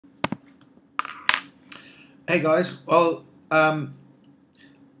Hey guys,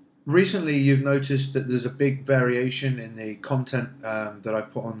 recently you've noticed that there's a big variation in the content that I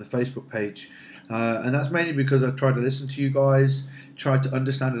put on the Facebook page, and that's mainly because I tried to listen to you guys, tried to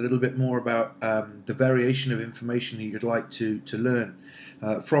understand a little bit more about the variation of information that you'd like to learn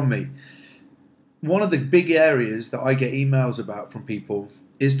from me. One of the big areas that I get emails about from people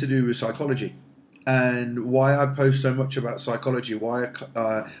is to do with psychology. And why I post so much about psychology, why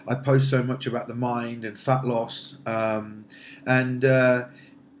I post so much about the mind and fat loss, and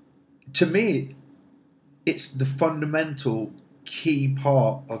to me, it's the fundamental key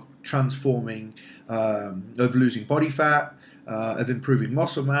part of transforming, of losing body fat, of improving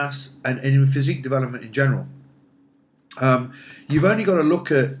muscle mass, and in physique development in general. You've only got to look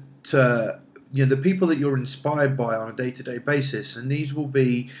at the people that you're inspired by on a day-to-day basis, and these will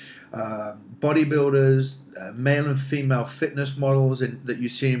be bodybuilders, male and female fitness models that you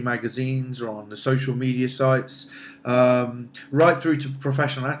see in magazines or on the social media sites, right through to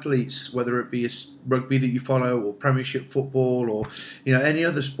professional athletes, whether it be a rugby that you follow or Premiership football or any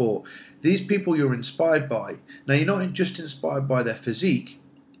other sport. These people you're inspired by. Now you're not just inspired by their physique.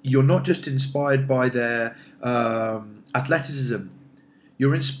 You're not just inspired by their athleticism.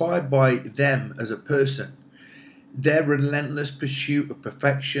 You're inspired by them as a person. Their relentless pursuit of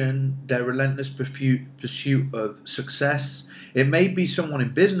perfection, their relentless pursuit of success. It may be someone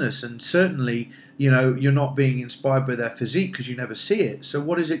in business, and certainly, you're not being inspired by their physique because you never see it. So,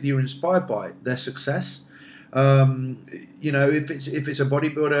 what is it that you're inspired by? Their success. If it's a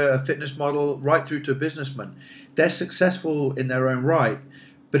bodybuilder, a fitness model, right through to a businessman, they're successful in their own right,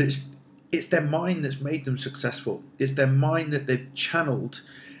 but it's their mind that's made them successful. It's their mind that they've channeled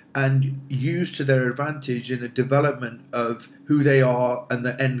and used to their advantage in the development of who they are and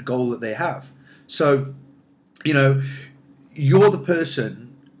the end goal that they have. So, you know, you're the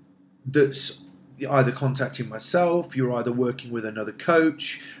person that's either contacting myself, you're either working with another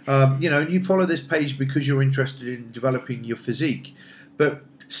coach, and you follow this page because you're interested in developing your physique. But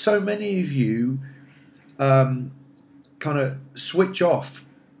so many of you kind of switch off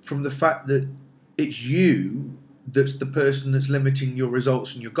from the fact that it's you that's the person that's limiting your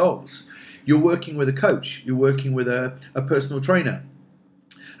results and your goals. You're working with a coach, you're working with a personal trainer,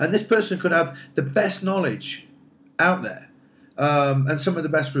 and this person could have the best knowledge out there and some of the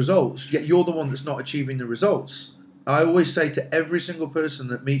best results, yet you're the one that's not achieving the results. I always say to every single person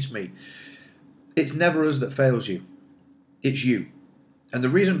that meets me, it's never us that fails you, it's you. And the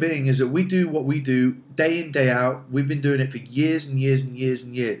reason being is that we do what we do day in, day out. We've been doing it for years and years and years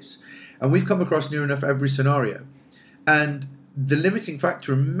and years. And we've come across near enough every scenario. And the limiting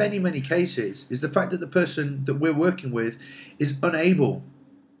factor in many, many cases is the fact that the person that we're working with is unable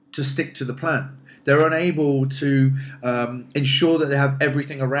to stick to the plan. They're unable to ensure that they have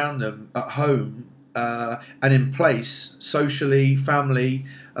everything around them at home and in place, socially, family,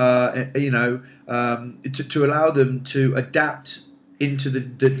 to allow them to adapt into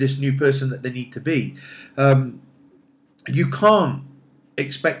this new person that they need to be. You can't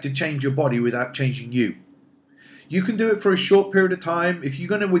expect to change your body without changing you. You can do it for a short period of time. If you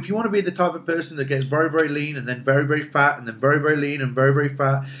want to be the type of person that gets very, very lean and then very, very fat and then very, very lean and very, very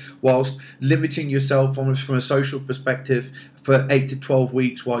fat, whilst limiting yourself from a social perspective for 8 to 12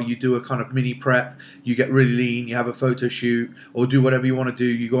 weeks while you do a kind of mini prep, you get really lean, you have a photo shoot, or do whatever you want to do,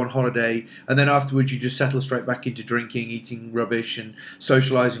 you go on holiday, and then afterwards you just settle straight back into drinking, eating rubbish, and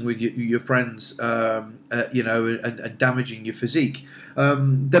socializing with your friends, and damaging your physique.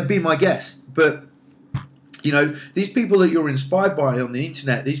 Then be my guest. But these people that you're inspired by on the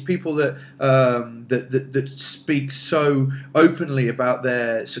internet, these people that speak so openly about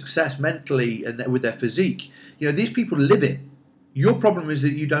their success mentally and with their physique, these people live it. Your problem is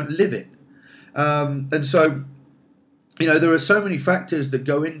that you don't live it, and so there are so many factors that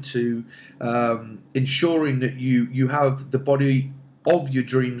go into ensuring that you have the body of your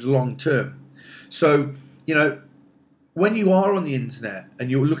dreams long term. So when you are on the internet and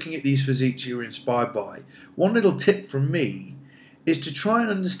you're looking at these physiques you're inspired by, one little tip from me is to try and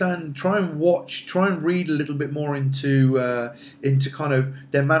understand, try and watch, try and read a little bit more into kind of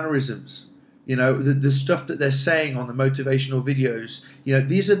their mannerisms. The stuff that they're saying on the motivational videos.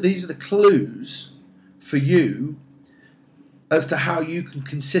 These are the clues for you as to how you can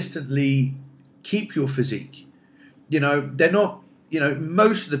consistently keep your physique. They're not.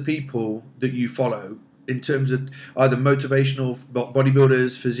 Most of the people that you follow, in terms of either motivational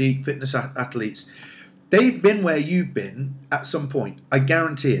bodybuilders, physique, fitness athletes, they've been where you've been at some point. I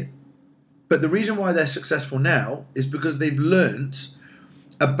guarantee it. But the reason why they're successful now is because they've learnt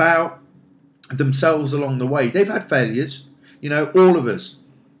about themselves along the way. They've had failures, all of us.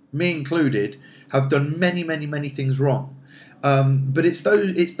 me included, have done many, many, many things wrong. But it's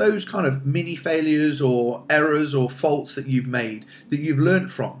those kind of mini failures or errors or faults that you've made that you've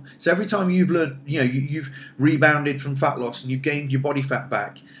learned from. So every time you've learned, you've rebounded from fat loss and you've gained your body fat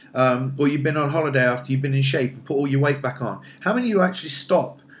back, or you've been on holiday after you've been in shape and put all your weight back on. How many of you actually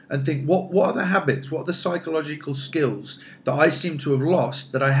stop and think, what are the habits, what are the psychological skills that I seem to have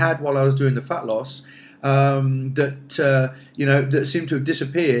lost that I had while I was doing the fat loss, that seem to have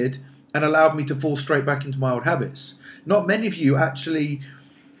disappeared and allowed me to fall straight back into my old habits? Not many of you actually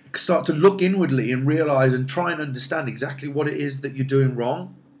start to look inwardly and realize and try and understand exactly what it is that you're doing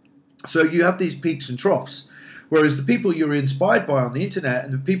wrong. So you have these peaks and troughs. Whereas the people you're inspired by on the internet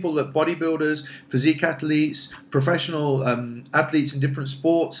and the people that bodybuilders, physique athletes, professional athletes in different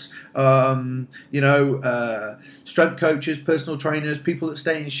sports, strength coaches, personal trainers, people that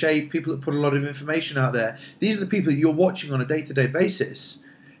stay in shape, people that put a lot of information out there, these are the people that you're watching on a day-to-day basis.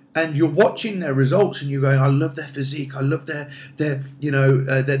 And you're watching their results and you're going, I love their physique, I love their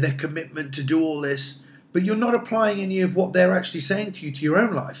commitment to do all this. But you're not applying any of what they're actually saying to you to your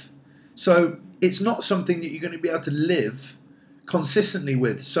own life. So it's not something that you're going to be able to live consistently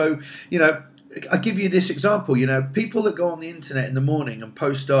with. So, I give you this example, people that go on the internet in the morning and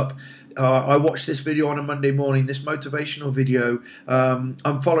post up, I watched this video on a Monday morning, this motivational video,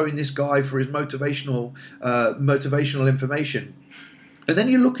 I'm following this guy for his motivational information. And then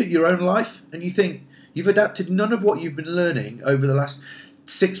you look at your own life and you think you've adapted none of what you've been learning over the last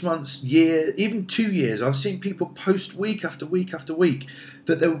 6 months, year, even 2 years. I've seen people post week after week after week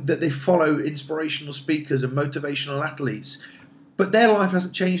that they follow inspirational speakers and motivational athletes, but their life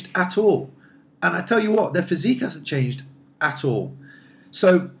hasn't changed at all. And I tell you what, their physique hasn't changed at all.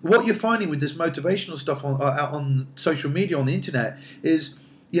 So what you're finding with this motivational stuff on social media, on the internet, is,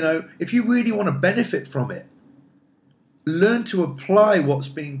 if you really want to benefit from it, learn to apply what's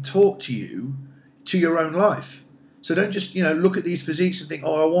being taught to you to your own life. So don't just, look at these physiques and think,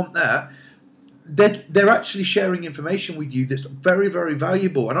 oh, I want that. They're actually sharing information with you that's very, very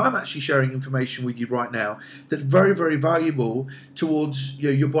valuable. And I'm actually sharing information with you right now that's very, very valuable towards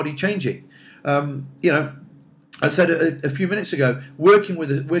your body changing. I said a few minutes ago, working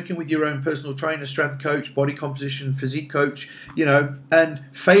with your own personal trainer, strength coach, body composition, physique coach, and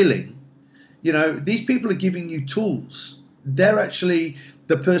failing. These people are giving you tools. They're actually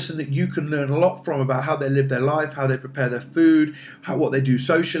the person that you can learn a lot from about how they live their life, how they prepare their food, what they do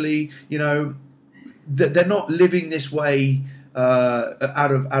socially. They're not living this way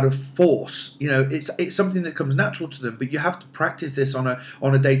out of force. It's something that comes natural to them, but you have to practice this on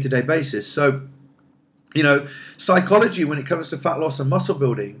a day-to-day basis. So, psychology when it comes to fat loss and muscle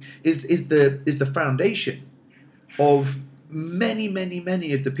building is the foundation of many, many,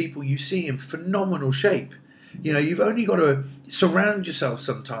 many of the people you see in phenomenal shape. You've only got to surround yourself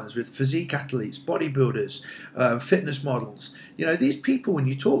sometimes with physique athletes, bodybuilders, fitness models. These people, when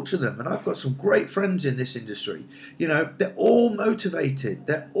you talk to them, and I've got some great friends in this industry, they're all motivated.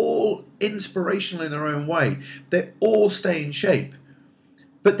 They're all inspirational in their own way. They all stay in shape.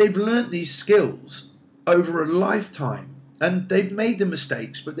 But they've learned these skills over a lifetime. And they've made the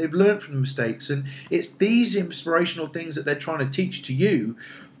mistakes, but they've learned from the mistakes. And it's these inspirational things that they're trying to teach to you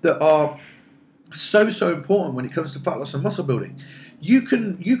that are so important when it comes to fat loss and muscle building. You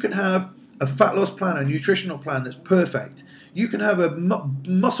can have a fat loss plan, a nutritional plan that's perfect. You can have a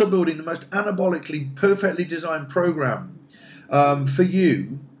muscle building, the most anabolically perfectly designed program for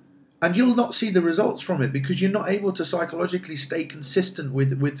you, and you'll not see the results from it because you're not able to psychologically stay consistent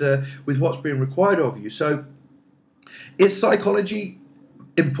with what's being required of you. So is psychology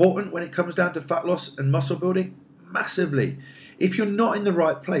important when it comes down to fat loss and muscle building? Massively. If you're not in the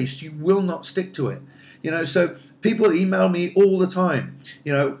right place, you will not stick to it. So people email me all the time,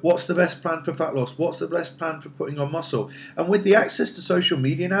 what's the best plan for fat loss? What's the best plan for putting on muscle? And with the access to social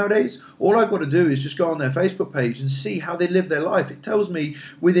media nowadays, all I've got to do is just go on their Facebook page and see how they live their life. It tells me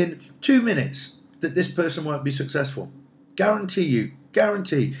within 2 minutes that this person won't be successful. Guarantee.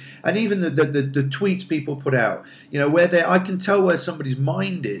 And even the tweets people put out, where I can tell where somebody's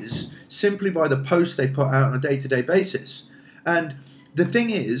mind is simply by the posts they put out on a day-to-day basis. And the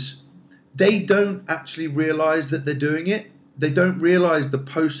thing is, they don't actually realize that they're doing it. They don't realize the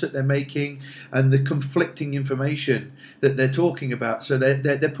posts that they're making and the conflicting information that they're talking about. So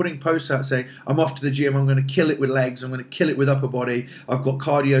they're putting posts out saying, I'm off to the gym, I'm going to kill it with legs, I'm going to kill it with upper body, I've got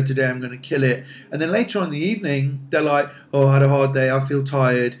cardio today, I'm going to kill it. And then later on in the evening, they're like, oh, I had a hard day, I feel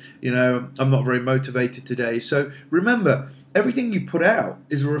tired, I'm not very motivated today. So remember, everything you put out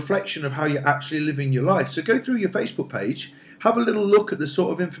is a reflection of how you're actually living your life. So go through your Facebook page, have a little look at the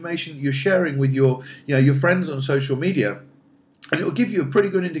sort of information that you're sharing with your friends on social media. And it will give you a pretty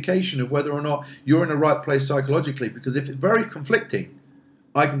good indication of whether or not you're in the right place psychologically, because if it's very conflicting,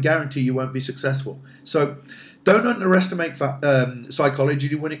 I can guarantee you won't be successful. So don't underestimate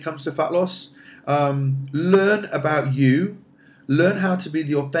psychology when it comes to fat loss. Learn about you. Learn how to be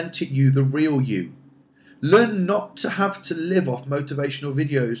the authentic you, the real you. Learn not to have to live off motivational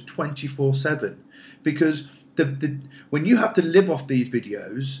videos 24/7, because when you have to live off these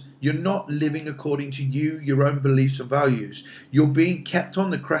videos, you're not living according to you, your own beliefs and values. You're being kept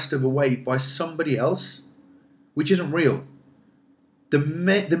on the crest of a wave by somebody else, which isn't real. The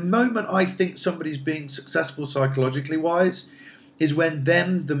moment I think somebody's being successful psychologically wise is when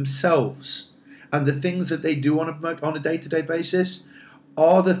themselves and the things that they do on a day-to-day basis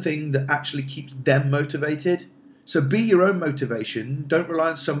are the thing that actually keeps them motivated. So be your own motivation. Don't rely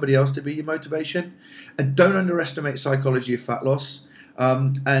on somebody else to be your motivation. And don't underestimate psychology of fat loss.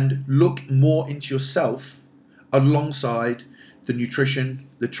 And look more into yourself alongside the nutrition,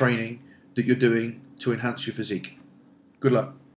 the training that you're doing to enhance your physique. Good luck.